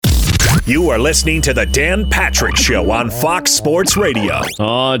You are listening to the Dan Patrick Show on Fox Sports Radio.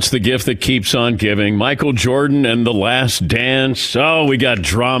 Oh, it's the gift that keeps on giving. Michael Jordan and The Last Dance. Oh, we got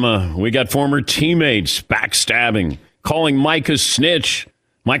drama. We got former teammates backstabbing, calling Mike a snitch.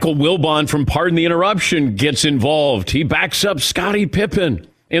 Michael Wilbon from Pardon the Interruption gets involved. He backs up Scottie Pippen.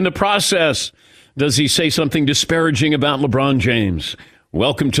 In the process, does he say something disparaging about LeBron James?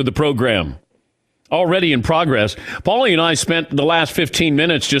 Welcome to the program. Already in progress. Paulie and I spent the last 15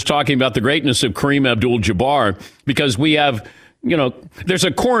 minutes just talking about the greatness of Kareem Abdul-Jabbar because we have, there's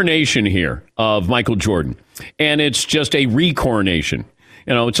a coronation here of Michael Jordan, and it's just a recoronation.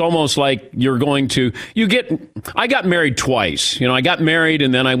 It's almost like I got married twice. I got married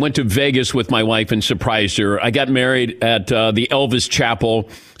and then I went to Vegas with my wife and surprised her. I got married at the Elvis Chapel.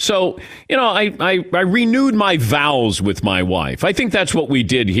 So, I renewed my vows with my wife. I think that's what we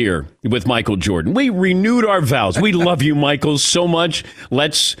did here with Michael Jordan. We renewed our vows. We love you, Michael, so much.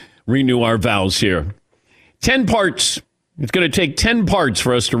 Let's renew our vows here. 10 parts. It's going to take 10 parts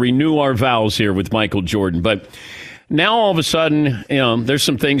for us to renew our vows here with Michael Jordan. But now, all of a sudden, there's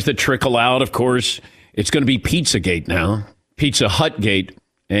some things that trickle out. Of course, it's going to be Pizzagate now, Pizza Hut-gate.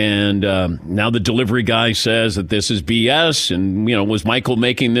 And now the delivery guy says that this is BS. And, was Michael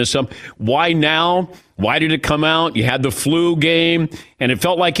making this up? Why now? Why did it come out? You had the flu game, and it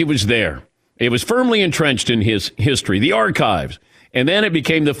felt like it was there. It was firmly entrenched in his history, the archives. And then it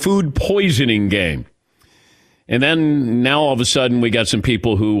became the food poisoning game. And then now, all of a sudden, we got some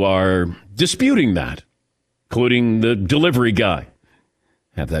people who are disputing that, including the delivery guy.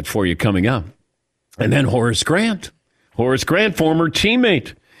 Have that for you coming up. And then Horace Grant. Horace Grant, former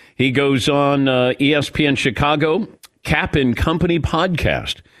teammate. He goes on ESPN Chicago, Cap and Company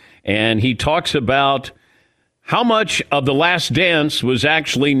podcast. And he talks about how much of The Last Dance was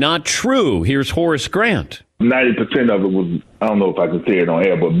actually not true. Here's Horace Grant. 90% of it was, I don't know if I can say it on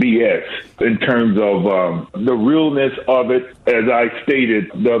air, but BS in terms of the realness of it. As I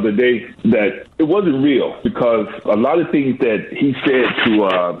stated the other day, that it wasn't real because a lot of things that he said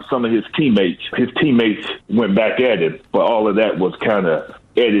to some of his teammates went back at him, but all of that was kind of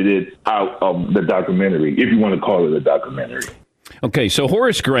edited out of the documentary, if you want to call it a documentary. Okay, so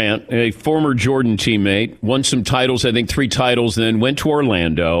Horace Grant, a former Jordan teammate, won some titles, I think 3 titles, then went to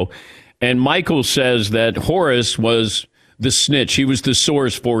Orlando. And Michael says that Horace was the snitch. He was the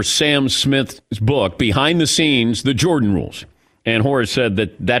source for Sam Smith's book, Behind the Scenes, The Jordan Rules. And Horace said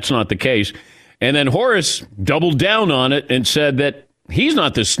that that's not the case. And then Horace doubled down on it and said that he's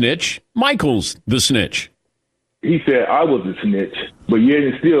not the snitch. Michael's the snitch. He said, I was a snitch, but yet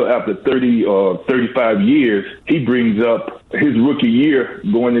and still after 30 or 35 years, he brings up his rookie year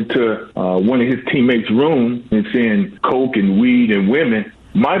going into one of his teammates' room and seeing coke and weed and women.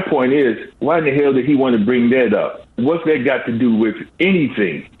 My point is, why in the hell did he want to bring that up? What's that got to do with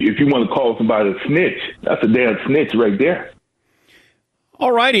anything? If you want to call somebody a snitch, that's a damn snitch right there.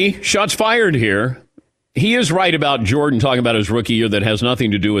 All righty, shots fired here. He is right about Jordan talking about his rookie year that has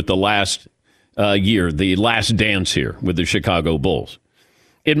nothing to do with the last year, the last dance here with the Chicago Bulls.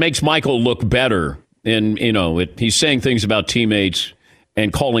 It makes Michael look better. And, he's saying things about teammates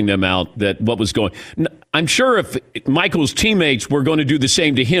and calling them out that what was going. I'm sure if Michael's teammates were going to do the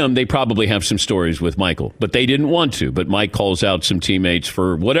same to him, they probably have some stories with Michael, but they didn't want to. But Mike calls out some teammates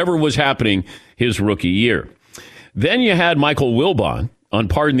for whatever was happening his rookie year. Then you had Michael Wilbon on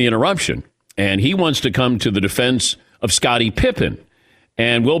Pardon the Interruption, and he wants to come to the defense of Scottie Pippen.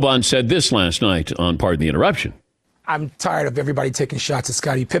 And Wilbon said this last night on Pardon the Interruption. I'm tired of everybody taking shots at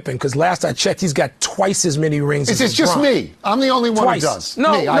Scottie Pippen because last I checked, he's got twice as many rings as LeBron. It's just me. I'm the only one who does.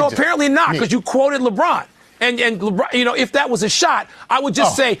 No, apparently not, because you quoted LeBron. And LeBron, if that was a shot, I would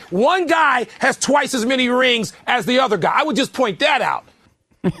just say one guy has twice as many rings as the other guy. I would just point that out.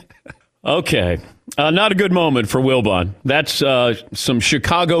 Okay. Not a good moment for Wilbon. That's some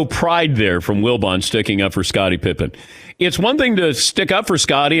Chicago pride there from Wilbon sticking up for Scottie Pippen. It's one thing to stick up for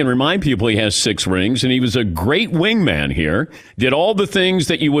Scottie and remind people he has 6 rings, and he was a great wingman here. Did all the things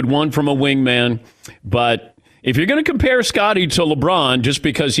that you would want from a wingman. But if you're going to compare Scottie to LeBron just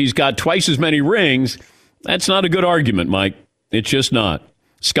because he's got twice as many rings, that's not a good argument, Mike. It's just not.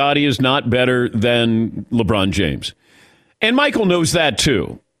 Scottie is not better than LeBron James. And Michael knows that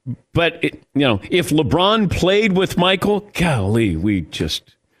too. But, if LeBron played with Michael, golly,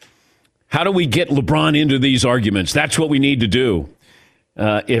 how do we get LeBron into these arguments? That's what we need to do.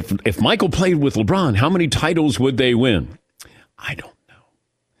 If Michael played with LeBron, how many titles would they win? I don't know.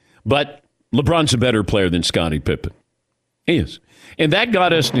 But LeBron's a better player than Scottie Pippen. He is. And that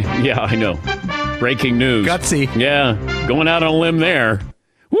got us, yeah, I know. Breaking news. Gutsy. Yeah, going out on a limb there.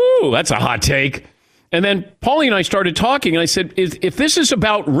 Woo, that's a hot take. And then Paulie and I started talking, and I said, if this is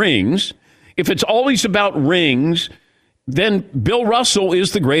about rings, if it's always about rings, then Bill Russell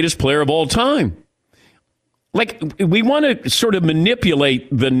is the greatest player of all time. Like, we want to sort of manipulate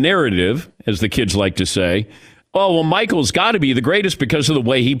the narrative, as the kids like to say. Oh, well, Michael's got to be the greatest because of the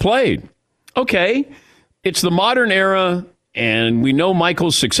way he played. Okay, it's the modern era, and we know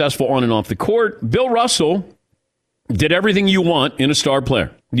Michael's successful on and off the court. Bill Russell did everything you want in a star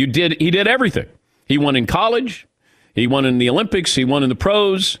player. He did everything. He won in college. He won in the Olympics. He won in the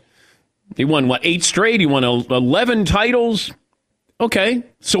pros. He won, 8 straight? He won 11 titles. Okay,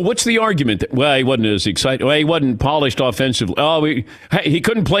 so what's the argument? Well, he wasn't as excited. Well, he wasn't polished offensively. Oh, he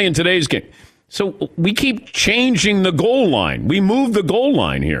couldn't play in today's game. So we keep changing the goal line. We move the goal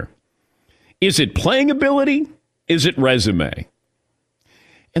line here. Is it playing ability? Is it resume?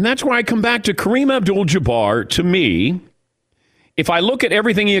 And that's where I come back to Kareem Abdul-Jabbar. To me, if I look at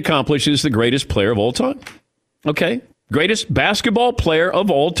everything he accomplished, is the greatest player of all time. Okay? Greatest basketball player of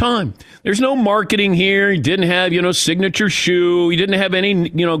all time. There's no marketing here. He didn't have, signature shoe. He didn't have any,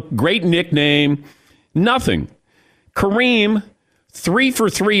 great nickname. Nothing. Kareem, 3 for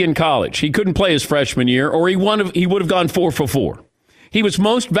 3 in college. He couldn't play his freshman year, or he would have gone 4 for 4. He was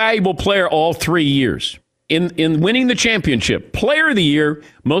most valuable player all 3 years. In winning the championship, player of the year,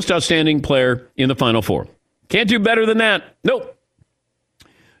 most outstanding player in the Final Four. Can't do better than that. Nope.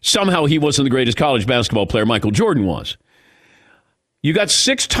 Somehow he wasn't the greatest college basketball player. Michael Jordan was. You got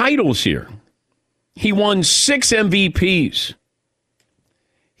 6 titles here. He won 6 MVPs.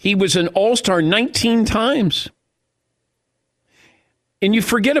 He was an all-star 19 times. And you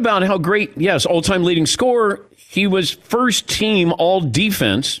forget about how great, yes, all-time leading scorer. He was first team all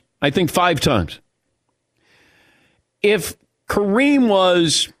defense, I think 5 times. If Kareem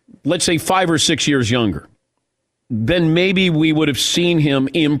was, let's say, 5 or 6 years younger, then maybe we would have seen him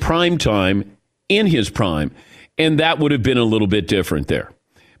in prime time, in his prime, and that would have been a little bit different there.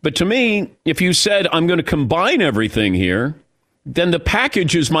 But to me, if you said, I'm going to combine everything here, then the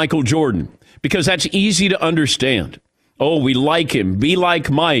package is Michael Jordan, because that's easy to understand. Oh, we like him. Be like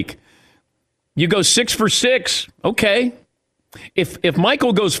Mike. You go 6 for 6. Okay. If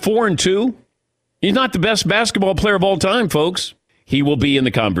Michael goes 4 and 2, he's not the best basketball player of all time, folks. He will be in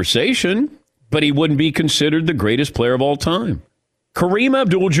the conversation, but he wouldn't be considered the greatest player of all time. Kareem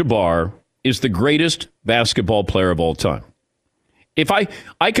Abdul-Jabbar is the greatest basketball player of all time. If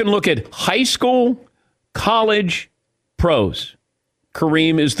I can look at high school, college, pros,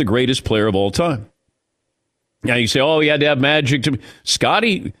 Kareem is the greatest player of all time. Now you say, oh, he had to have Magic.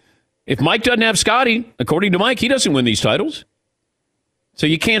 Scotty, if Mike doesn't have Scotty, according to Mike, he doesn't win these titles. So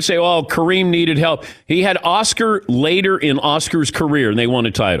you can't say, oh, Kareem needed help. He had Oscar later in Oscar's career, and they won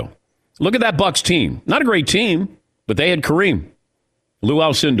a title. Look at that Bucks team. Not a great team, but they had Kareem. Lou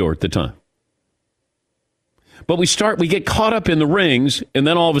Alcindor at the time. But we get caught up in the rings, and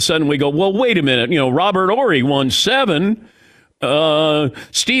then all of a sudden we go, well, wait a minute. Robert Horry won 7.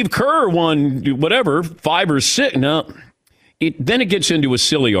 Steve Kerr won whatever, 5 or 6. No, then it gets into a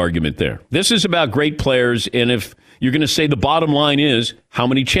silly argument there. This is about great players, and if you're going to say the bottom line is how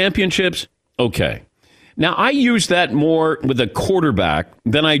many championships, okay. Now I use that more with a quarterback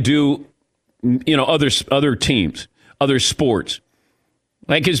than I do, other teams, other sports.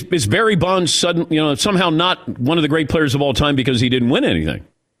 Like is Barry Bonds somehow not one of the great players of all time because he didn't win anything?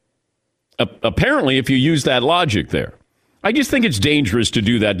 Apparently, if you use that logic there. I just think it's dangerous to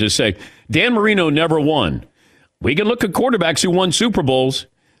do that, to say, Dan Marino never won. We can look at quarterbacks who won Super Bowls.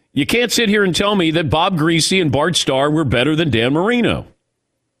 You can't sit here and tell me that Bob Greasy and Bart Starr were better than Dan Marino.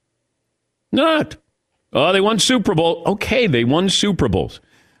 Not. Oh, they won Super Bowl. Okay, they won Super Bowls.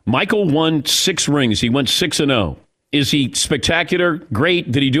 Michael won 6 rings. He went 6-0. Is he spectacular?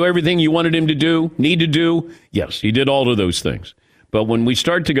 Great. Did he do everything you wanted him to do? Need to do? Yes, he did all of those things. But when we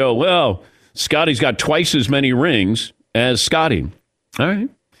start to go, well, Scotty's got twice as many rings as Scotty. All right.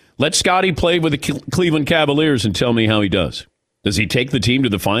 Let Scotty play with the Cleveland Cavaliers and tell me how he does. Does he take the team to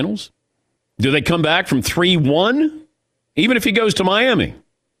the finals? Do they come back from 3-1? Even if he goes to Miami,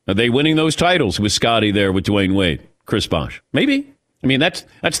 are they winning those titles with Scotty there with Dwayne Wade, Chris Bosh? Maybe. I mean, that's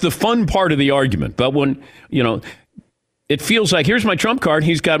the fun part of the argument. But when, it feels like, here's my trump card.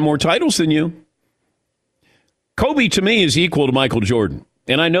 He's got more titles than you. Kobe, to me, is equal to Michael Jordan.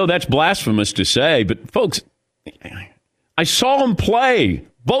 And I know that's blasphemous to say, but folks, I saw him play,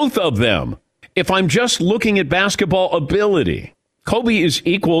 both of them. If I'm just looking at basketball ability, Kobe is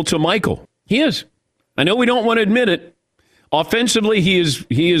equal to Michael. He is. I know we don't want to admit it. Offensively, he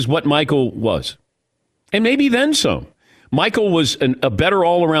is what Michael was. And maybe then some. Michael was a better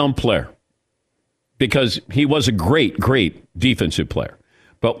all-around player because he was a great, great defensive player.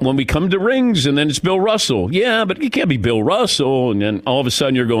 But when we come to rings and then it's Bill Russell, yeah, but it can't be Bill Russell. And then all of a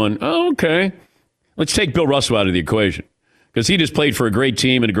sudden you're going, oh, okay, let's take Bill Russell out of the equation because he just played for a great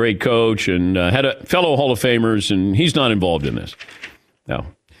team and a great coach and had a fellow Hall of Famers, and he's not involved in this. No,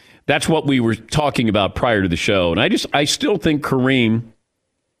 that's what we were talking about prior to the show. And I still think Kareem,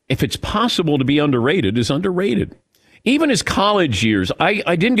 if it's possible to be underrated, is underrated. Even his college years,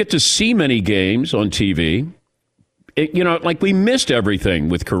 I didn't get to see many games on TV. Like we missed everything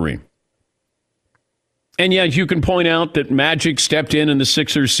with Kareem. And yeah, you can point out that Magic stepped in the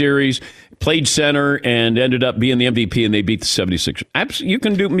Sixers series, played center, and ended up being the MVP, and they beat the 76ers. You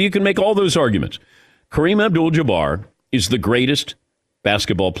can make all those arguments. Kareem Abdul-Jabbar is the greatest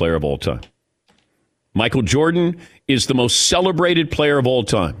basketball player of all time. Michael Jordan is the most celebrated player of all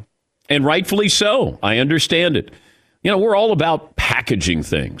time, and rightfully so. I understand it. We're all about packaging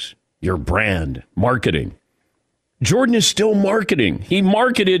things, your brand, marketing. Jordan is still marketing. He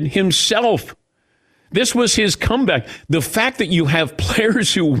marketed himself. This was his comeback. The fact that you have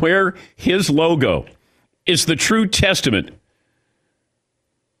players who wear his logo is the true testament. I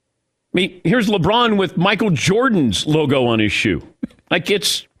mean, here's LeBron with Michael Jordan's logo on his shoe. I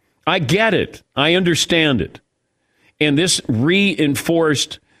get it. I understand it. And this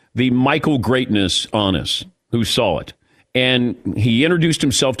reinforced the Michael greatness on us who saw it. And he introduced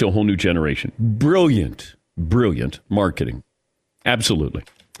himself to a whole new generation. Brilliant marketing. Absolutely.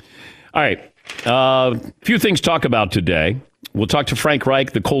 All right. A few things to talk about today. We'll talk to Frank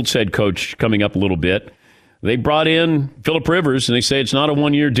Reich, the Colts head coach, coming up a little bit. They brought in Phillip Rivers, and they say it's not a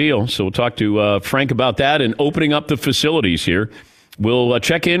one-year deal. So we'll talk to Frank about that and opening up the facilities here. We'll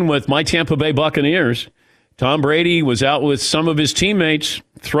check in with my Tampa Bay Buccaneers. Tom Brady was out with some of his teammates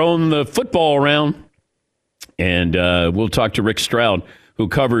throwing the football around. And we'll talk to Rick Stroud, who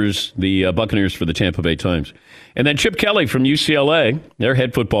covers the Buccaneers for the Tampa Bay Times. And then Chip Kelly from UCLA, their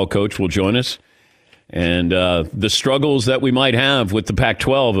head football coach, will join us. And the struggles that we might have with the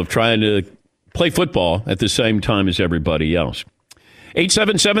Pac-12 of trying to play football at the same time as everybody else.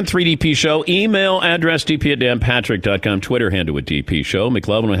 877-3DP Show. Email address dp@danpatrick.com. Twitter handle at DP Show.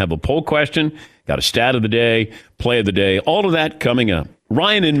 McLovin will have a poll question. Got a stat of the day, play of the day. All of that coming up.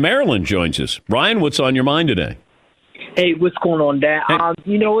 Ryan in Maryland joins us. Ryan, what's on your mind today? Hey, what's going on, Dad? Hey.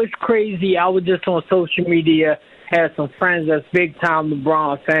 It's crazy. I was just on social media, had some friends that's big-time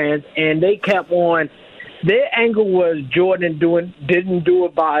LeBron fans, and they kept on. Their angle was Jordan didn't do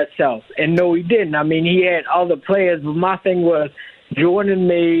it by himself. And no, he didn't. I mean, he had other players, but my thing was Jordan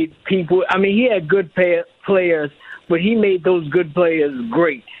made people – I mean, he had good players, but he made those good players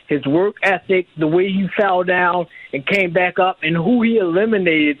great. His work ethic, the way he fell down and came back up, and who he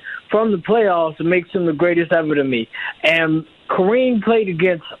eliminated from the playoffs makes him the greatest ever to me. And Kareem played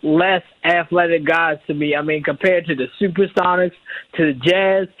against less athletic guys to me. I mean, compared to the Supersonics, to the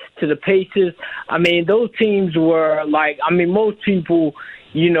Jazz, to the Pacers. I mean, those teams were most people,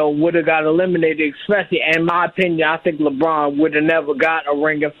 would have got eliminated, especially, in my opinion, I think LeBron would have never got a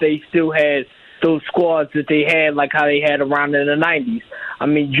ring if they still had those squads that they had, like how they had around in the 90s. I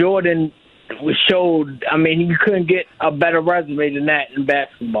mean, Jordan showed, you couldn't get a better resume than that in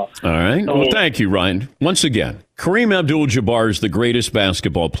basketball. All right. Well, thank you, Ryan. Once again, Kareem Abdul-Jabbar is the greatest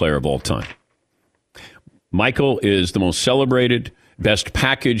basketball player of all time. Michael is the most celebrated, best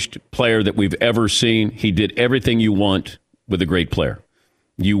packaged player that we've ever seen. He did everything you want with a great player.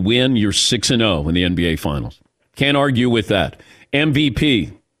 You win, you're 6-0 in the NBA Finals. Can't argue with that.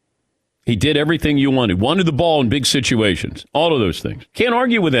 MVP. He did everything you wanted the ball in big situations, all of those things. Can't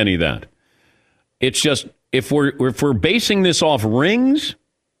argue with any of that. It's just, if we're basing this off rings,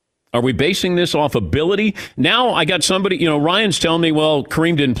 are we basing this off ability? Now I got somebody, Ryan's telling me, well,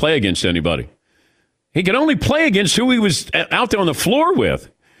 Kareem didn't play against anybody. He could only play against who he was out there on the floor with.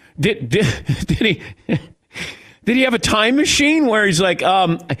 Did he? Did he have a time machine where he's like,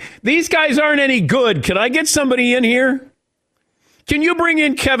 these guys aren't any good. Can I get somebody in here? Can you bring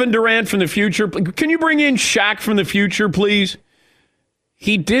in Kevin Durant from the future? Can you bring in Shaq from the future, please?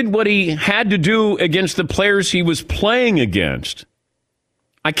 He did what he had to do against the players he was playing against.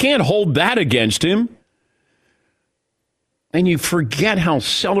 I can't hold that against him. And you forget how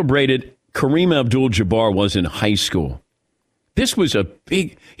celebrated Kareem Abdul-Jabbar was in high school. This was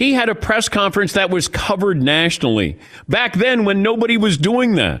he had a press conference that was covered nationally back then when nobody was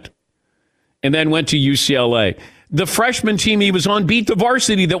doing that. And then went to UCLA. The freshman team he was on beat the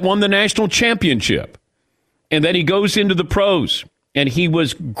varsity that won the national championship. And then he goes into the pros, and he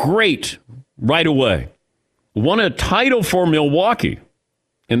was great right away. Won a title for Milwaukee,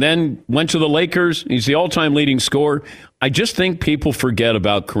 and then went to the Lakers. He's the all-time leading scorer. I just think people forget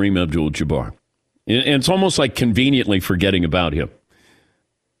about Kareem Abdul-Jabbar. And it's almost like conveniently forgetting about him.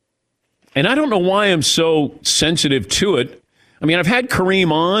 And I don't know why I'm so sensitive to it. I mean, I've had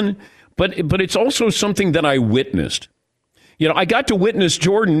Kareem on, but it's also something that I witnessed. You know, I got to witness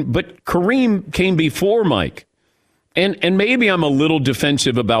Jordan, but Kareem came before Mike. And maybe I'm a little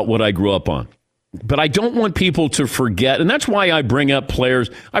defensive about what I grew up on. But I don't want people to forget, and that's why I bring up players.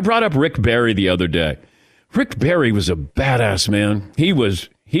 I brought up Rick Barry the other day. Rick Barry was a badass, man. He was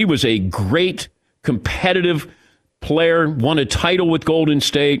a great competitive player, won a title with Golden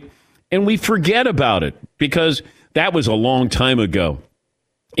State, and we forget about it because that was a long time ago.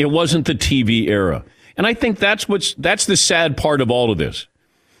 It wasn't the TV era. And I think that's the sad part of all of this.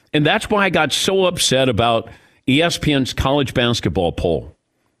 And that's why I got so upset about ESPN's college basketball poll.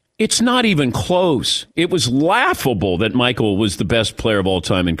 It's not even close. It was laughable that Michael was the best player of all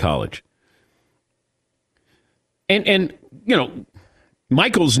time in college. And you know,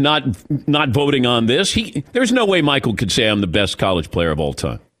 Michael's not voting on this. There's no way Michael could say I'm the best college player of all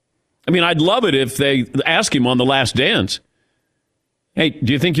time. I mean, I'd love it if they ask him on The Last Dance, hey,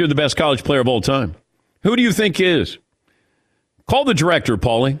 do you think you're the best college player of all time? Who do you think is? Call the director,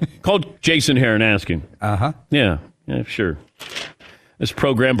 Paulie. Call Jason Hare and ask him. Uh-huh. Yeah, sure. This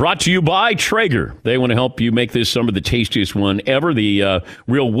program brought to you by Traeger. They want to help you make this summer the tastiest one ever. The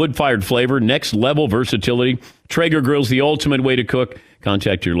real wood-fired flavor, next-level versatility. Traeger Grill's the ultimate way to cook.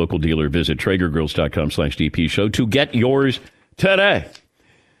 Contact your local dealer. Visit TraegerGrills.com/DP show to get yours today.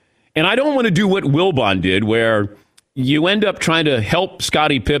 And I don't want to do what Wilbon did, where you end up trying to help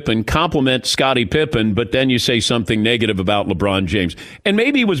Scottie Pippen, compliment Scottie Pippen, but then you say something negative about LeBron James. And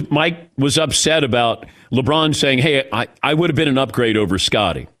maybe Mike was upset about LeBron saying, hey, I would have been an upgrade over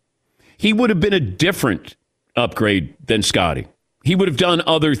Scottie. He would have been a different upgrade than Scottie. He would have done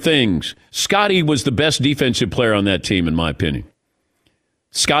other things. Scottie was the best defensive player on that team, in my opinion.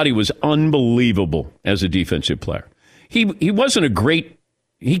 Scottie was unbelievable as a defensive player. He wasn't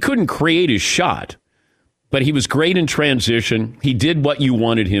he couldn't create his shot. But he was great in transition. He did what you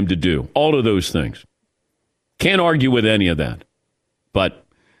wanted him to do. All of those things. Can't argue with any of that. But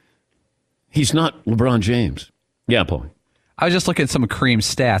he's not LeBron James. Yeah, Paul. I was just looking at some of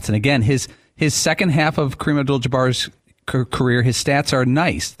Kareem's stats. And again, his second half of Kareem Abdul-Jabbar's career, his stats are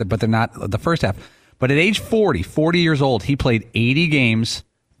nice, but they're not the first half. But at age 40 years old, he played 80 games,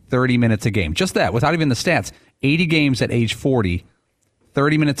 30 minutes a game. Just that, without even the stats. 80 games at age 40.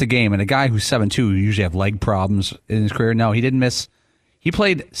 30 minutes a game, and a guy who's 7'2", who usually have leg problems in his career. No, he didn't miss. He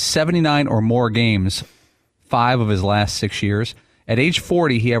played 79 or more games 5 of his last 6 years. At age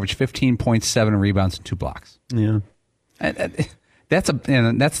 40, he averaged 15.7 rebounds and 2 blocks. Yeah. And that's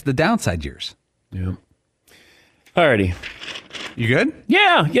the downside years. Yeah. All righty. You good?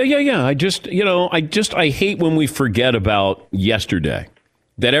 Yeah. I hate when we forget about yesterday,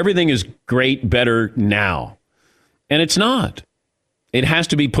 that everything is great, better now. And it's not. It has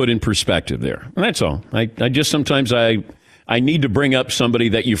to be put in perspective there. And that's all. I just sometimes I need to bring up somebody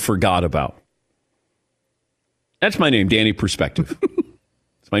that you forgot about. That's my name, Danny Perspective.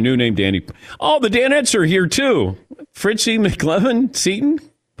 It's my new name, Danny. Oh, the Danettes are here, too. Fritzy, McLevin, Seaton,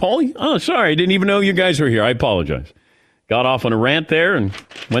 Paulie. Oh, sorry. I didn't even know you guys were here. I apologize. Got off on a rant there and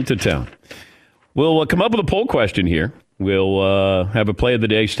went to town. We'll come up with a poll question here. We'll have a play of the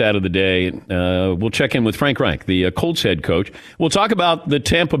day, stat of the day. We'll check in with Frank Reich, the Colts head coach. We'll talk about the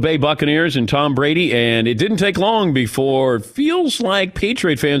Tampa Bay Buccaneers and Tom Brady. And it didn't take long before it feels like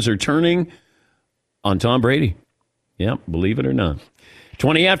Patriot fans are turning on Tom Brady. Yeah, believe it or not.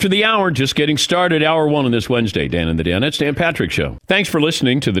 20 after the hour, just getting started. Hour 1 on this Wednesday. Dan and the Danettes, Dan Patrick Show. Thanks for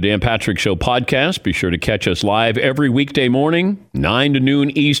listening to the Dan Patrick Show podcast. Be sure to catch us live every weekday morning, 9 to noon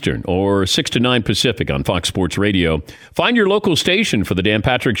Eastern or 6 to 9 Pacific on Fox Sports Radio. Find your local station for the Dan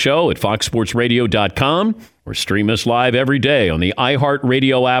Patrick Show at foxsportsradio.com or stream us live every day on the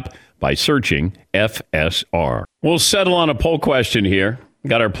iHeartRadio app by searching FSR. We'll settle on a poll question here.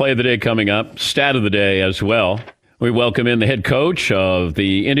 Got our play of the day coming up, stat of the day as well. We welcome in the head coach of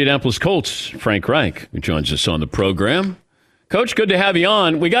the Indianapolis Colts, Frank Reich, who joins us on the program. Coach, good to have you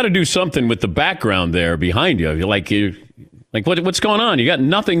on. We got to do something with the background there behind you. What's going on? You got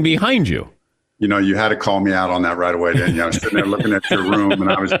nothing behind you. You know, you had to call me out on that right away, didn't you? I was sitting there looking at your room,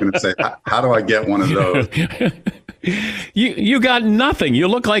 and I was going to say, how do I get one of those? You got nothing. You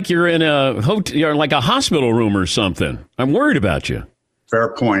look like you're in you're like a hospital room or something. I'm worried about you.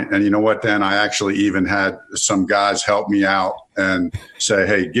 Fair point. And you know what, Dan? I actually even had some guys help me out and say,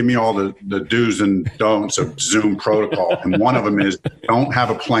 hey, give me all the do's and don'ts of Zoom protocol. And one of them is don't have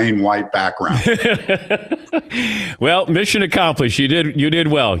a plain white background. Well, mission accomplished. You did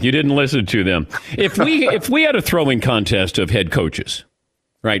well. You didn't listen to them. If we had a throwing contest of head coaches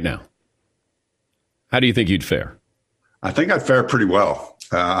right now, how do you think you'd fare? I think I'd fare pretty well.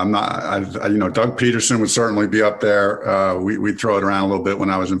 I'm not, Doug Peterson would certainly be up there. We'd throw it around a little bit when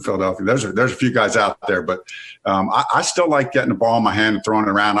I was in Philadelphia. There's a few guys out there, but I still like getting the ball in my hand and throwing it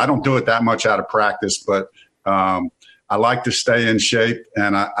around. I don't do it that much out of practice, but I like to stay in shape,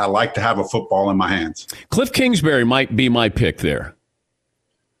 and I like to have a football in my hands. Cliff Kingsbury might be my pick there.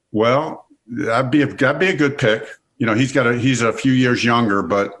 Well, that'd be a good pick. He's a few years younger,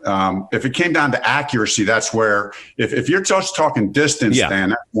 but if it came down to accuracy, that's where if you're just talking distance, Dan,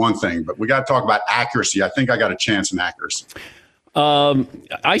 that's one thing. But we got to talk about accuracy. I think I got a chance in accuracy.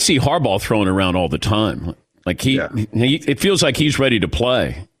 I see Harbaugh throwing around all the time. Like it feels like he's ready to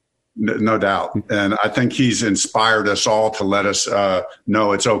play. No doubt. And I think he's inspired us all to let us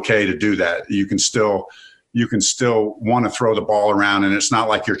know it's okay to do that. You can still want to throw the ball around, and it's not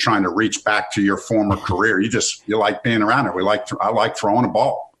like you're trying to reach back to your former career. You like being around it. I like throwing a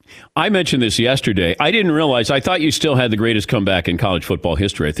ball. I mentioned this yesterday. I didn't realize. I thought you still had the greatest comeback in college football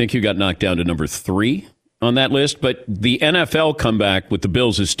history. I think you got knocked down to number 3 on that list. But the NFL comeback with the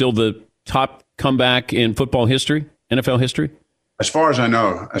Bills is still the top comeback in football history, NFL history. As far as I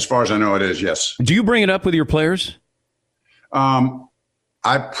know, it is, yes. Do you bring it up with your players?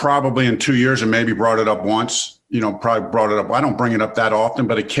 I probably in 2 years and maybe brought it up once, probably brought it up. I don't bring it up that often,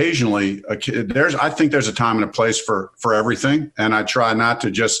 but occasionally I think there's a time and a place for everything. And I try not to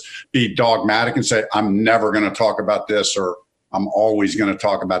just be dogmatic and say, I'm never going to talk about this or I'm always going to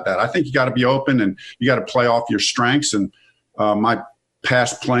talk about that. I think you got to be open and you got to play off your strengths. And my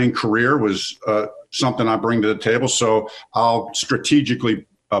past playing career was something I bring to the table. So I'll strategically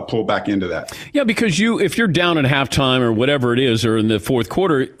pull back into that. Yeah, because if you're down at halftime or whatever it is, or in the fourth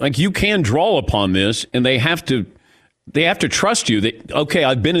quarter, like you can draw upon this, and they have to trust you that, okay,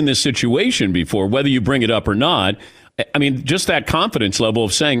 I've been in this situation before, whether you bring it up or not. I mean, just that confidence level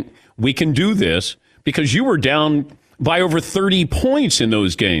of saying we can do this, because you were down by over 30 points in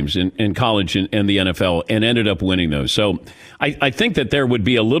those games in college and the NFL and ended up winning those. So I think that there would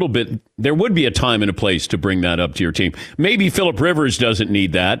be a time and a place to bring that up to your team. Maybe Phillip Rivers doesn't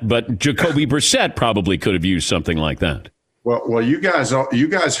need that, but Jacoby Brissett probably could have used something like that. Well, you guys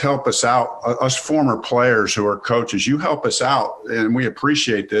help us out, us former players who are coaches. You help us out, and we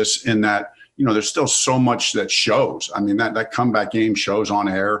appreciate this in that, there's still so much that shows. I mean, that comeback game shows on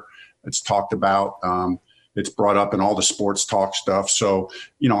air. It's talked about. It's brought up in all the sports talk stuff. So,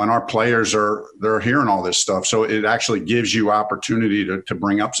 and our players they're hearing all this stuff. So it actually gives you opportunity to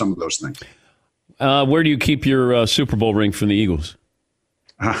bring up some of those things. Where do you keep your Super Bowl ring from the Eagles?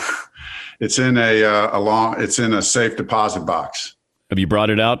 It's in a safe deposit box. Have you brought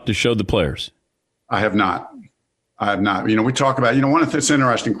it out to show the players? I have not. We talk about, it's an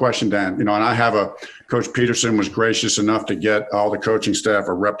interesting question, Dan, and Coach Peterson was gracious enough to get all the coaching staff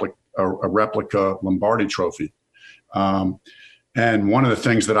a replica Lombardi trophy. And one of the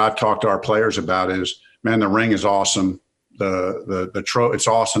things that I've talked to our players about is, man, the ring is awesome. It's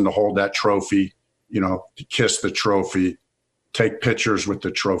awesome to hold that trophy, to kiss the trophy, take pictures with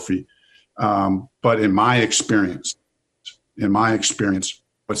the trophy. But in my experience,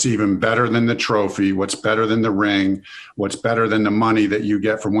 what's even better than the trophy, what's better than the ring, what's better than the money that you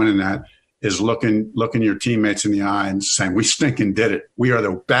get from winning that is looking your teammates in the eye and saying, we stinking did it. We are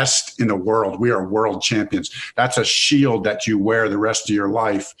the best in the world. We are world champions. That's a shield that you wear the rest of your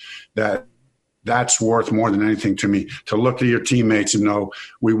life. That's worth more than anything to me, to look at your teammates and know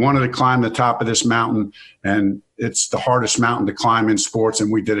we wanted to climb the top of this mountain, and it's the hardest mountain to climb in sports,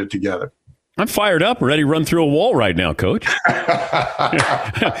 and we did it together. I'm fired up, ready to run through a wall right now, Coach.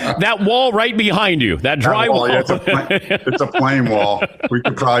 That wall right behind you, that drywall. It's a plain wall. We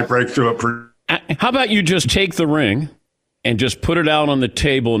could probably break through it. How about you just take the ring and just put it out on the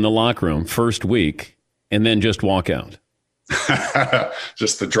table in the locker room first week and then just walk out?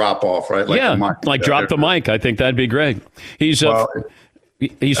 Just the drop off, right? Drop the mic. I think that'd be great. Excuse me.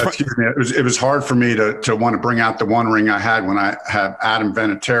 It was hard for me to want to bring out the one ring I had when I have Adam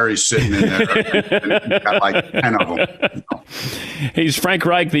Vinatieri sitting in there. And got like 10 of them. He's Frank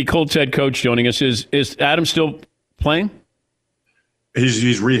Reich, the Colts head coach, joining us. Is Adam still playing?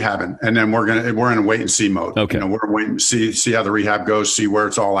 He's rehabbing, and then we're in a wait and see mode. Okay, we're waiting to see how the rehab goes, see where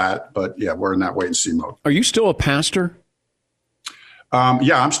it's all at. But yeah, we're in that wait and see mode. Are you still a pastor?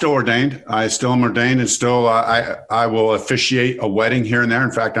 Yeah, I'm still ordained. I still am ordained, and still I will officiate a wedding here and there.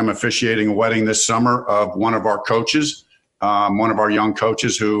 In fact, I'm officiating a wedding this summer of one of our coaches, one of our young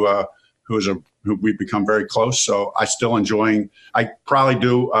coaches who we've become very close. So I still enjoying. I probably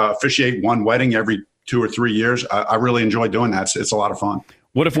do officiate one wedding every 2 or 3 years. I really enjoy doing that. It's a lot of fun.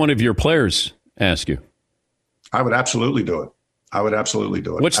 What if one of your players asked you? I would absolutely do it. I would absolutely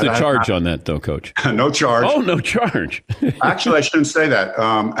do it. What's the charge on that, though, Coach? No charge. Oh, no charge. Actually, I shouldn't say that.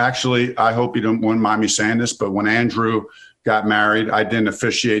 Actually, I hope you wouldn't mind me saying this, but when Andrew got married, I didn't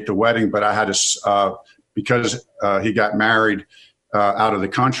officiate the wedding, but I had to, because he got married out of the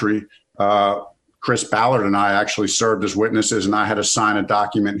country, Chris Ballard and I actually served as witnesses, and I had to sign a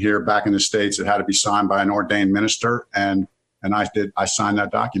document here back in the States. It had to be signed by an ordained minister, and I signed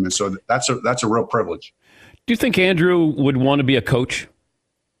that document. So that's a real privilege. Do you think Andrew would want to be a coach,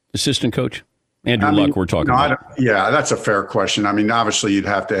 assistant coach? Andrew Luck, we're talking about. Yeah, that's a fair question. I mean, obviously, you'd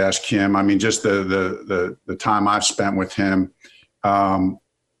have to ask him. I mean, just the time I've spent with him, I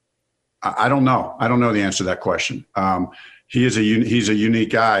don't know. I don't know the answer to that question. He's a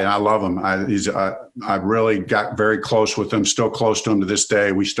unique guy, and I love him. I really got very close with him, still close to him to this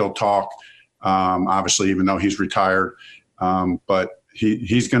day. We still talk, obviously, even though he's retired. But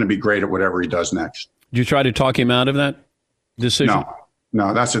he's going to be great at whatever he does next. Did you try to talk him out of that decision?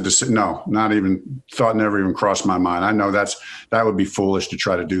 No, that's a decision. No, not even thought, never even crossed my mind. I know that would be foolish to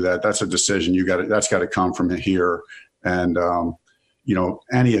try to do that. That's a decision that's got to come from here. And,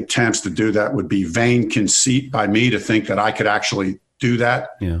 any attempts to do that would be vain conceit by me to think that I could actually do that.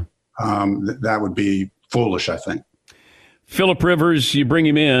 Yeah. That would be foolish, I think. Phillip Rivers, you bring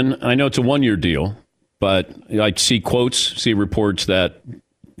him in. I know it's a 1-year deal, but I see reports that,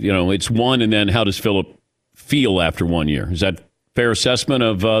 it's one, and then how does Phillip feel after 1 year? Is that fair assessment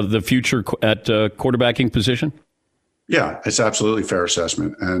of the future at quarterbacking position? Yeah, it's absolutely fair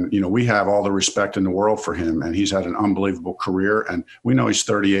assessment. And, we have all the respect in the world for him, and he's had an unbelievable career. And we know he's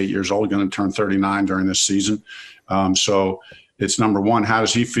 38 years old, going to turn 39 during this season. So it's number one, how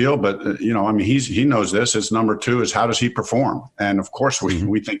does he feel? But, he knows this. It's number two is how does he perform? And of course,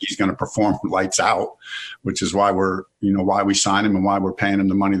 we think he's going to perform lights out, which is why why we sign him and why we're paying him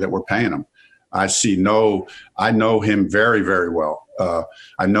the money that we're paying him. I know him very, very well.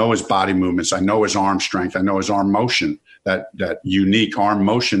 I know his body movements. I know his arm strength. I know his arm motion, that unique arm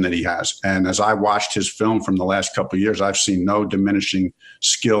motion that he has. And as I watched his film from the last couple of years, I've seen no diminishing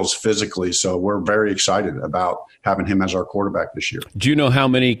skills physically. So we're very excited about having him as our quarterback this year. Do you know how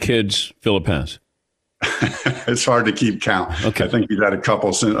many kids Phillip has? It's hard to keep count. Okay. I think he's had a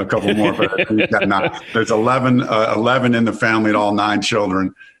couple more, but he's got 9. There's 11 in the family, and all 9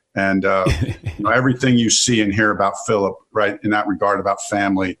 children. And everything you see and hear about Phillip, right, in that regard about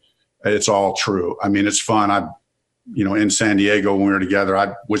family, it's all true. I mean, it's fun. In San Diego when we were together,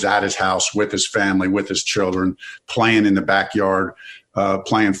 I was at his house with his family, with his children, playing in the backyard,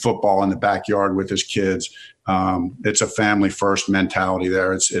 playing football in the backyard with his kids. It's a family first mentality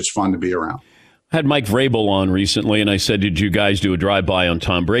there. It's fun to be around. I had Mike Vrabel on recently, and I said, did you guys do a drive-by on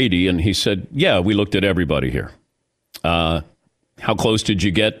Tom Brady? And he said, yeah, we looked at everybody here. How close did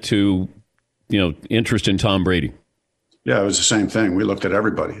you get to, interest in Tom Brady? Yeah, it was the same thing. We looked at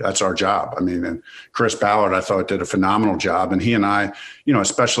everybody. That's our job. I mean, and Chris Ballard, I thought, did a phenomenal job. And he and I,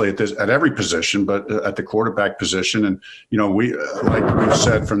 especially at every position, but at the quarterback position. And, we, like we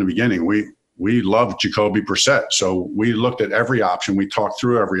said from the beginning, we love Jacoby Brissett. So we looked at every option. We talked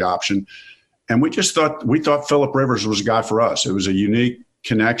through every option. And we thought Phillip Rivers was a guy for us. It was a unique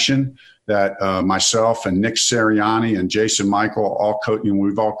connection that myself and Nick Sirianni and Jason Michael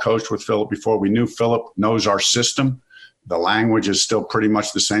we've all coached with Phillip before. We knew Phillip knows our system. The language is still pretty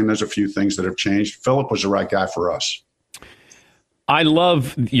much the same. There's a few things that have changed. Phillip was the right guy for us. I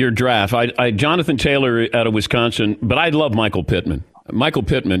love your draft. Jonathan Taylor out of Wisconsin, but I love Michael Pittman. Michael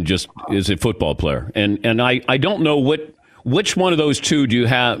Pittman just is a football player. And I don't know which one of those two do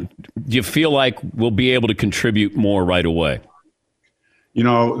you feel like will be able to contribute more right away?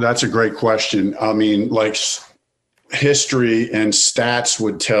 That's a great question. I mean, like history and stats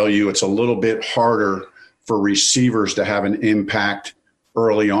would tell you it's a little bit harder for receivers to have an impact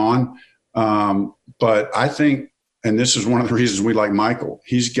early on. But I think, and this is one of the reasons we like Michael,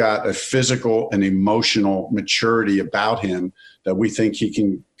 he's got a physical and emotional maturity about him that we think he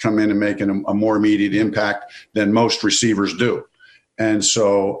can come in and make a more immediate impact than most receivers do. And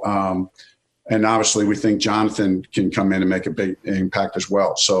so, and obviously we think Jonathan can come in and make a big impact as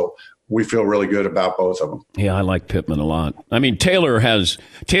well. So we feel really good about both of them. Yeah, I like Pittman a lot. I mean, Taylor at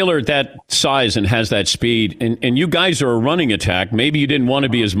that size and has that speed, and you guys are a running attack. Maybe you didn't want to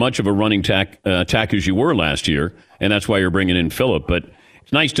be as much of a running attack as you were last year, and that's why you're bringing in Phillip. But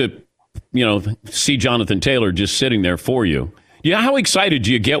it's nice to, see Jonathan Taylor just sitting there for you. Yeah, how excited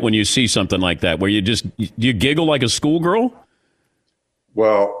do you get when you see something like that, where you giggle like a schoolgirl?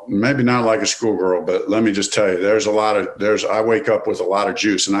 Well, maybe not like a schoolgirl, but let me just tell you, I wake up with a lot of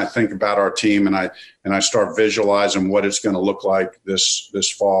juice, and I think about our team, and I start visualizing what it's going to look like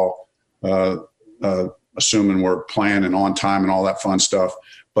this fall. assuming we're playing and on time and all that fun stuff.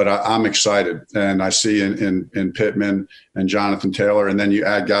 But I'm excited, and I see in Pittman and Jonathan Taylor, and then you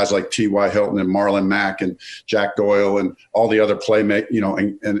add guys like T.Y. Hilton and Marlon Mack and Jack Doyle and all the other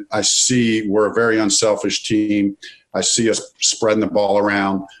and I see we're a very unselfish team. I see us spreading the ball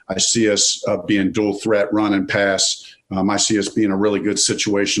around. I see us being dual threat, run and pass. I see us being a really good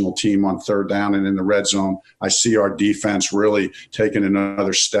situational team on third down and in the red zone. I see our defense really taking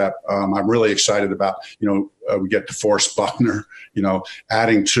another step. I'm really excited about, we get DeForest Buckner,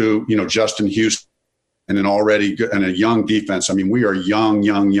 adding to, Justin Houston and an already good and a young defense. I mean, we are young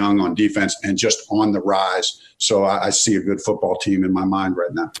on defense and just on the rise. So I see a good football team in my mind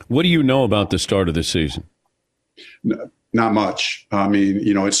right now. What do you know about the start of the season? Not much. I mean,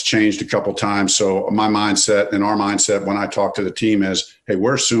 it's changed a couple times. So my mindset and our mindset when I talk to the team is, hey,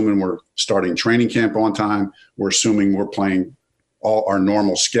 we're assuming we're starting training camp on time. We're assuming we're playing all our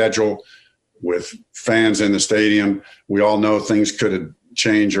normal schedule with fans in the stadium. We all know things could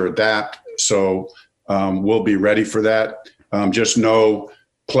change or adapt. So we'll be ready for that. Just know,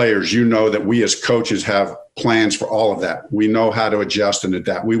 players, that we as coaches have plans for all of that. We know how to adjust and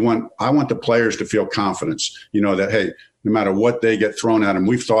adapt. I want the players to feel confidence, that, hey, no matter what they get thrown at them,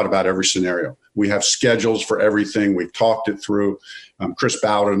 we've thought about every scenario. We have schedules for everything. We've talked it through. Chris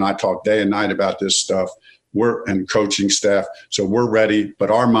Ballard and I talk day and night about this stuff. And coaching staff. So we're ready,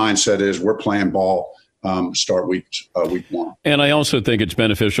 but our mindset is we're playing ball. Start week one. And I also think it's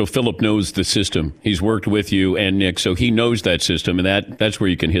beneficial. Philip knows the system. He's worked with you and Nick, so he knows that system, and that's where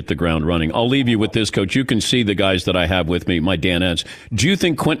you can hit the ground running. I'll leave you with this, Coach. You can see the guys that I have with me, my Danettes. Do you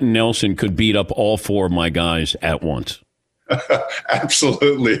think Quentin Nelson could beat up all four of my guys at once?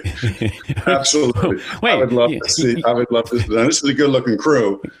 Absolutely. Absolutely. Wait, I would love to see. This is a good-looking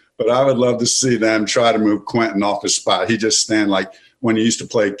crew, but I would love to see them try to move Quentin off the spot. He just stand like when he used to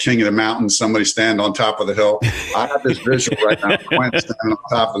play King of the Mountain, somebody stand on top of the hill. I have this visual right now, Quentin standing on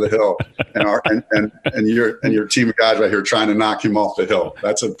top of the hill, and your team of guys right here trying to knock him off the hill.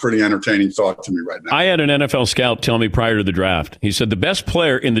 That's a pretty entertaining thought to me right now. I had an NFL scout tell me prior to the draft. He said the best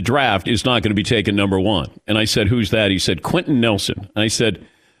player in the draft is not going to be taken number one. And I said, who's that? He said, Quentin Nelson. And I said,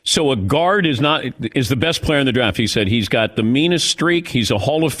 so a guard is the best player in the draft. He said he's got the meanest streak. He's a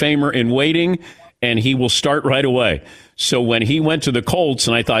Hall of Famer in waiting, and he will start right away. So when he went to the Colts,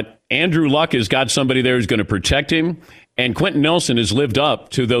 and I thought Andrew Luck has got somebody there who's going to protect him, and Quentin Nelson has lived up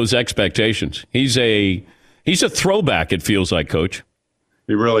to those expectations. He's a throwback, it feels like, Coach.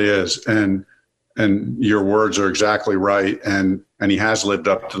 He really is, and your words are exactly right, and he has lived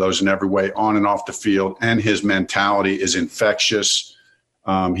up to those in every way, on and off the field, and his mentality is infectious.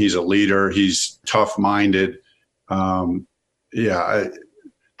 He's a leader. He's tough-minded.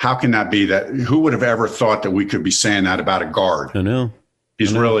 How can that be? That who would have ever thought that we could be saying that about a guard? I know.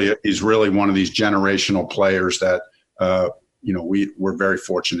 He's really one of these generational players that we're very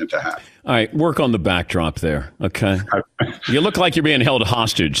fortunate to have. All right, work on the backdrop there, okay? You look like you're being held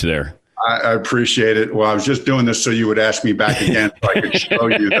hostage there. I appreciate it. Well, I was just doing this so you would ask me back again so I could show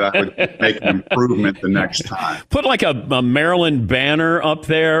you that I would make an improvement the next time. Put like a Maryland banner up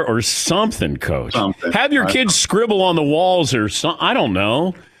there or something, Coach. Have your kids scribble on the walls or something. I don't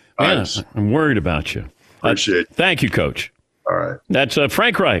know. Yeah, I'm worried about you. Appreciate it. Thank you, Coach. All right. That's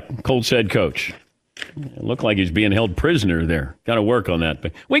Frank Reich, Colts head coach. It looked like he's being held prisoner there. Got to work on that.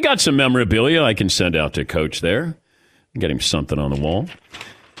 But we got some memorabilia I can send out to Coach there. Get him something on the wall.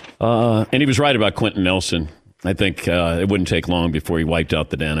 And he was right about Quentin Nelson. I think it wouldn't take long before he wiped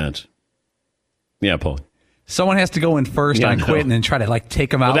out the Danettes. Yeah, Paul. Someone has to go in first on Quentin and try to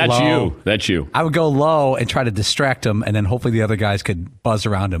take him out low. That's you. I would go low and try to distract him, and then hopefully the other guys could buzz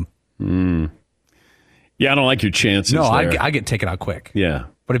around him. Yeah, I don't like your chances. No, there. I get taken out quick. Yeah.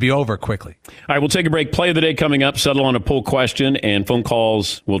 But it'd be over quickly. All right, we'll take a break. Play of the day coming up. Settle on a poll question and phone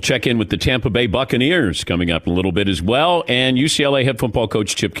calls. We'll check in with the Tampa Bay Buccaneers coming up in a little bit as well. And UCLA head football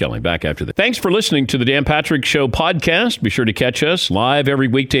coach Chip Kelly back after that. Thanks for listening to the Dan Patrick Show podcast. Be sure to catch us live every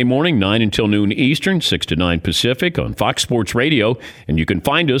weekday morning, 9 until noon Eastern, 6 to 9 Pacific on Fox Sports Radio. And you can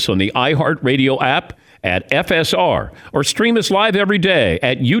find us on the iHeartRadio app at FSR, or stream us live every day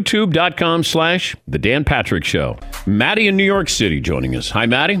at youtube.com/The Dan Patrick Show. Maddie in New York City joining us. Hi,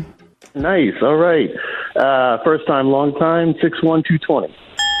 Maddie. Nice. All right. First time, long time, 61220.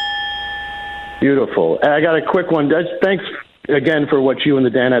 Beautiful. I got a quick one. Thanks again for what you and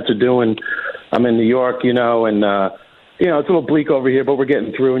the Danettes are doing. I'm in New York, and it's a little bleak over here, but we're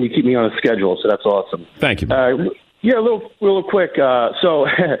getting through, and you keep me on a schedule, so that's awesome. Thank you. A little quick.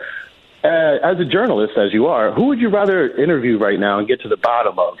 As a journalist, as you are, who would you rather interview right now and get to the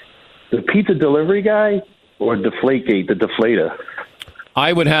bottom of? The pizza delivery guy or Deflategate, the deflator?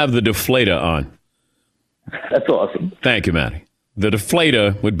 I would have the deflator on. That's awesome. Thank you, Matty. The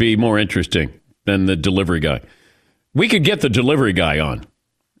deflator would be more interesting than the delivery guy. We could get the delivery guy on.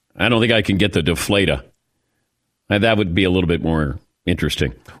 I don't think I can get the deflator. That would be a little bit more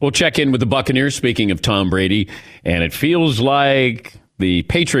interesting. We'll check in with the Buccaneers, speaking of Tom Brady, and it feels like the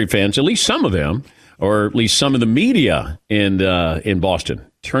Patriot fans, at least some of them, or at least some of the media in Boston,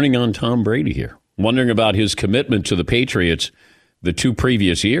 turning on Tom Brady here, wondering about his commitment to the Patriots the 2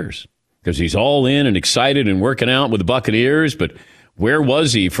 previous years, because he's all in and excited and working out with the Buccaneers, but where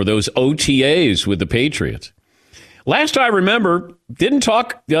was he for those OTAs with the Patriots? Last I remember, didn't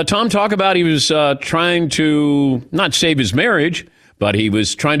Tom talk about he was trying to not save his marriage, but he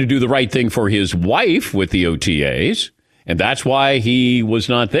was trying to do the right thing for his wife with the OTAs, and that's why he was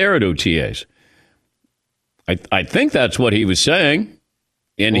not there at OTAs. I think that's what he was saying.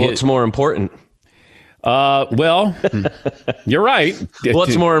 What's more important? Well, you're right.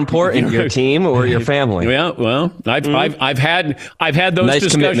 What's more important, your team or your family? Yeah, well, I've had those nice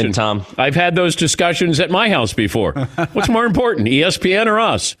discussions. Commitment, Tom. I've had those discussions at my house before. What's more important, ESPN or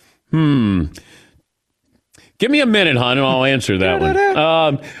us? Give me a minute, hon, and I'll answer that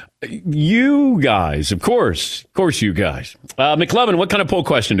one. You guys, of course, you guys. McLovin, what kind of poll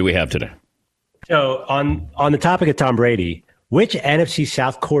question do we have today? So on the topic of Tom Brady, which NFC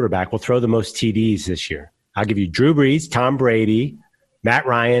South quarterback will throw the most TDs this year? I'll give you Drew Brees, Tom Brady, Matt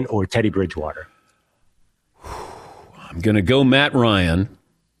Ryan, or Teddy Bridgewater. I'm going to go Matt Ryan.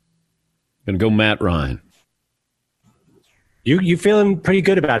 You feeling pretty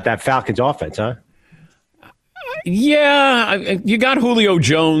good about that Falcons offense, huh? Yeah, you got Julio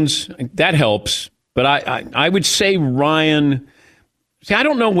Jones. That helps. But I would say Ryan. See, I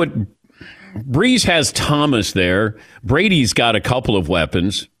don't know what... Breeze has Thomas there. Brady's got a couple of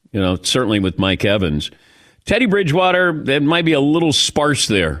weapons, certainly with Mike Evans. Teddy Bridgewater, that might be a little sparse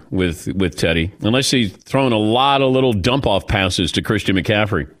there with Teddy, unless he's throwing a lot of little dump-off passes to Christian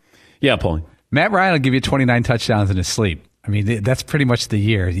McCaffrey. Yeah, Paulie. Matt Ryan will give you 29 touchdowns in his sleep. I mean, that's pretty much the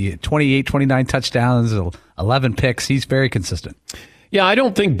year. 28, 29 touchdowns, 11 picks. He's very consistent. Yeah, I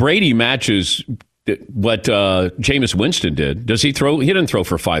don't think Brady matches what Jameis Winston did. Does he throw? He didn't throw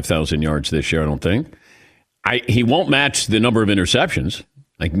for 5,000 yards this year, I don't think. He won't match the number of interceptions.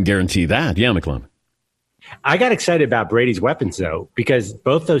 I can guarantee that. Yeah, McClellan. I got excited about Brady's weapons, though, because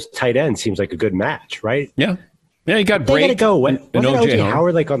both those tight ends seems like a good match, right? Yeah. Yeah, you got Brady. They got to go. Wasn't O.J.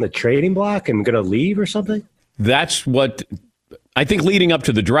 Howard like on the trading block and going to leave or something? That's what I think leading up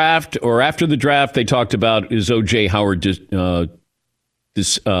to the draft or after the draft, they talked about is O.J. Howard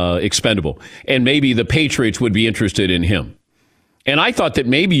expendable. And maybe the Patriots would be interested in him. And I thought that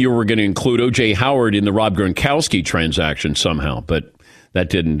maybe you were going to include O.J. Howard in the Rob Gronkowski transaction somehow, but that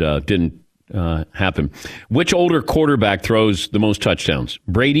didn't happen. Which older quarterback throws the most touchdowns?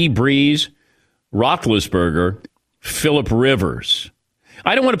 Brady, Breeze, Roethlisberger, Phillip Rivers.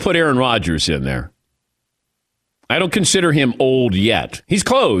 I don't want to put Aaron Rodgers in there. I don't consider him old yet. He's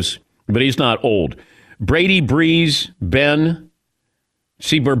close, but he's not old. Brady, Breeze, Ben.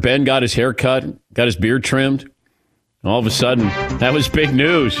 See where Ben got his hair cut, got his beard trimmed. All of a sudden, that was big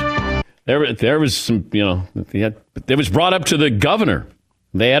news. There was some, it was brought up to the governor.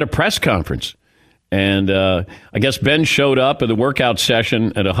 They had a press conference. And I guess Ben showed up at the workout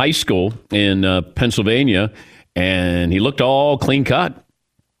session at a high school in Pennsylvania, and he looked all clean cut.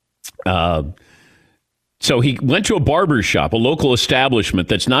 So he went to a barber shop, a local establishment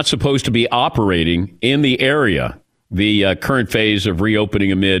that's not supposed to be operating in the area, the current phase of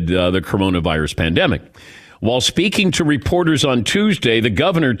reopening amid the coronavirus pandemic. While speaking to reporters on Tuesday, the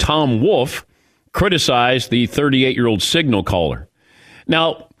governor, Tom Wolf, criticized the 38-year-old signal caller.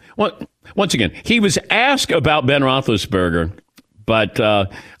 Now, once again, he was asked about Ben Roethlisberger, but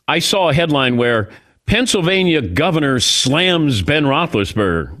I saw a headline where Pennsylvania governor slams Ben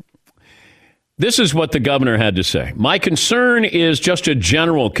Roethlisberger. This is what the governor had to say. My concern is just a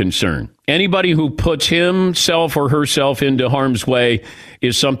general concern. Anybody who puts himself or herself into harm's way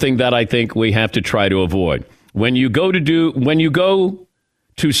is something that I think we have to try to avoid. When you go to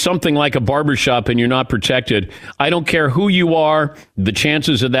something like a barbershop and you're not protected, I don't care who you are, the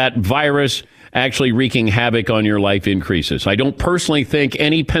chances of that virus actually wreaking havoc on your life increases. I don't personally think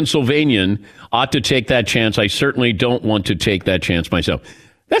any Pennsylvanian ought to take that chance. I certainly don't want to take that chance myself.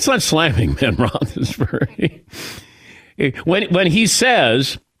 That's not slamming Ben Roethlisberger. When he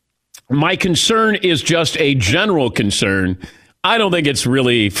says, my concern is just a general concern, I don't think it's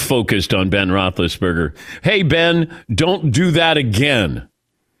really focused on Ben Roethlisberger. Hey, Ben, don't do that again.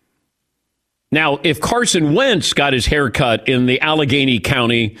 Now, if Carson Wentz got his hair cut in the Allegheny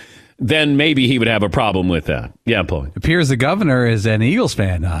County, then maybe he would have a problem with that. Yeah, Paul. It appears the governor is an Eagles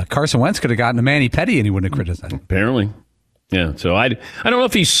fan. Carson Wentz could have gotten a Manny Petty and he wouldn't have criticized him. Apparently. Yeah, so I don't know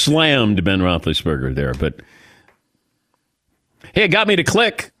if he slammed Ben Roethlisberger there, but hey, it got me to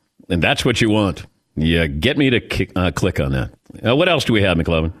click, and that's what you want. Yeah, get me to click on that. What else do we have,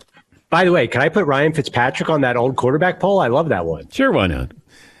 McLovin? By the way, can I put Ryan Fitzpatrick on that old quarterback poll? I love that one. Sure, why not?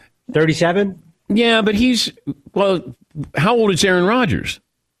 37? Yeah, but how old is Aaron Rodgers?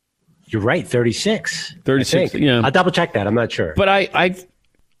 You're right, 36. 36, yeah. I'll double check that. I'm not sure. But I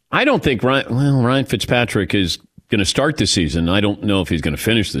don't think Ryan Fitzpatrick is going to start the season. I don't know if he's going to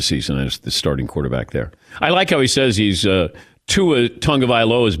finish the season as the starting quarterback there. I like how he says he's Tua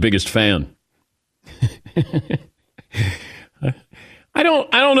Tagovailoa's biggest fan. I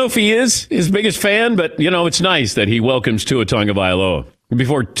don't know if he is his biggest fan, but it's nice that he welcomes Tua Tagovailoa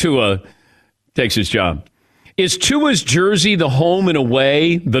before Tua takes his job. Is Tua's jersey the home and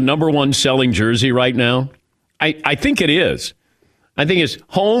away the number one selling jersey right now? I think it is. I think it's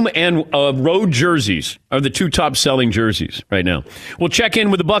home and road jerseys are the two top selling jerseys right now. We'll check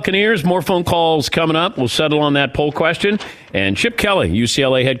in with the Buccaneers. More phone calls coming up. We'll settle on that poll question. And Chip Kelly,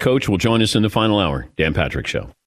 UCLA head coach, will join us in the final hour. Dan Patrick Show.